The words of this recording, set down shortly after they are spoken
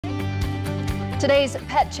Today's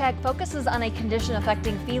Pet Check focuses on a condition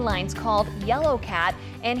affecting felines called yellow cat.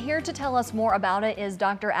 And here to tell us more about it is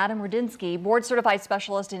Dr. Adam Rudinsky, board certified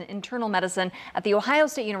specialist in internal medicine at the Ohio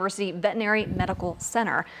State University Veterinary Medical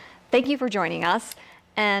Center. Thank you for joining us,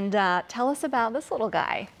 and tell us about this little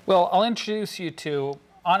guy. Well, I'll introduce you to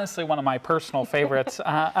honestly one of my personal favorites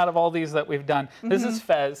out of all these that we've done. This is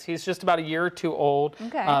Fez. He's just about a year or two old,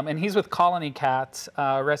 and he's with Colony Cats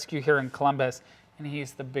Rescue here in Columbus. And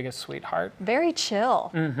he's the biggest sweetheart. Very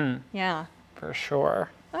chill. Yeah. For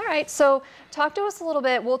sure. All right, so talk to us a little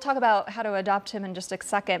bit. We'll talk about how to adopt him in just a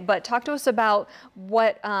second, but talk to us about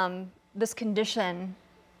what this condition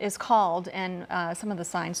is called and some of the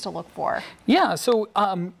signs to look for. Yeah, so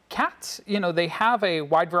cats, you know, they have a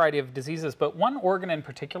wide variety of diseases, but one organ in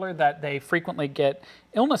particular that they frequently get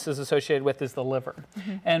illnesses associated with is the liver.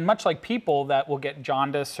 And much like people that will get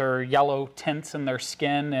jaundice or yellow tints in their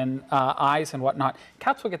skin and eyes and whatnot,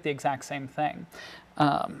 cats will get the exact same thing.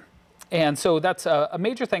 And so that's a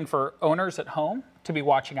major thing for owners at home to be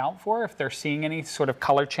watching out for if they're seeing any sort of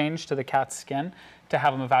color change to the cat's skin, to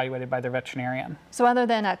have them evaluated by their veterinarian. So other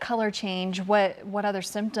than a color change, what other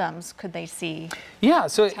symptoms could they see? Yeah,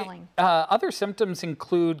 so other symptoms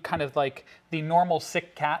include kind of like the normal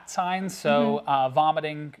sick cat signs, so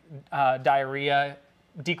vomiting, diarrhea,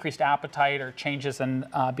 decreased appetite, or changes in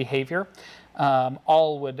behavior.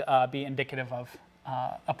 All would be indicative of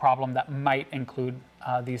a problem that might include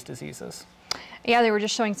these diseases. Yeah, they were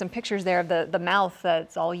just showing some pictures there of the mouth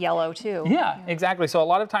that's all yellow too. Yeah, exactly. So a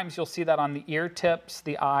lot of times you'll see that on the ear tips,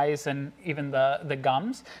 the eyes, and even the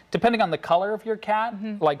gums. Depending on the color of your cat,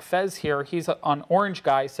 like Fez here, he's an orange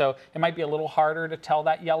guy, so it might be a little harder to tell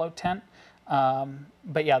that yellow tint.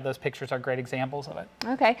 But yeah, those pictures are great examples of it.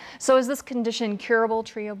 Okay, so is this condition curable,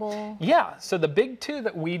 treatable? Yeah, so the big two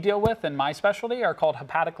that we deal with in my specialty are called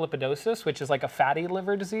hepatic lipidosis, which is like a fatty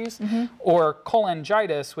liver disease, or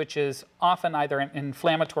cholangitis, which is often either an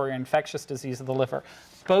inflammatory or infectious disease of the liver.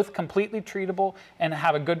 Both completely treatable and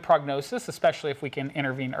have a good prognosis, especially if we can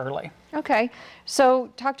intervene early. Okay, so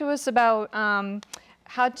talk to us about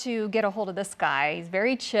how to get a hold of this guy. He's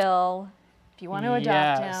very chill. You want to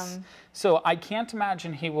adopt him. So I can't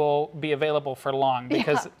imagine he will be available for long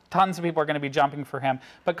because tons of people are going to be jumping for him.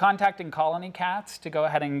 But contacting Colony Cats to go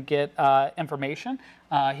ahead and get information,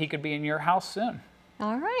 he could be in your house soon.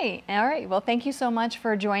 All right. All right. Well, thank you so much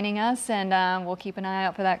for joining us, and we'll keep an eye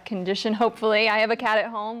out for that condition. Hopefully, I have a cat at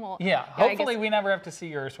home. Well, hopefully we never have to see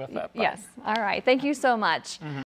yours with it. Yes. All right. Thank you so much.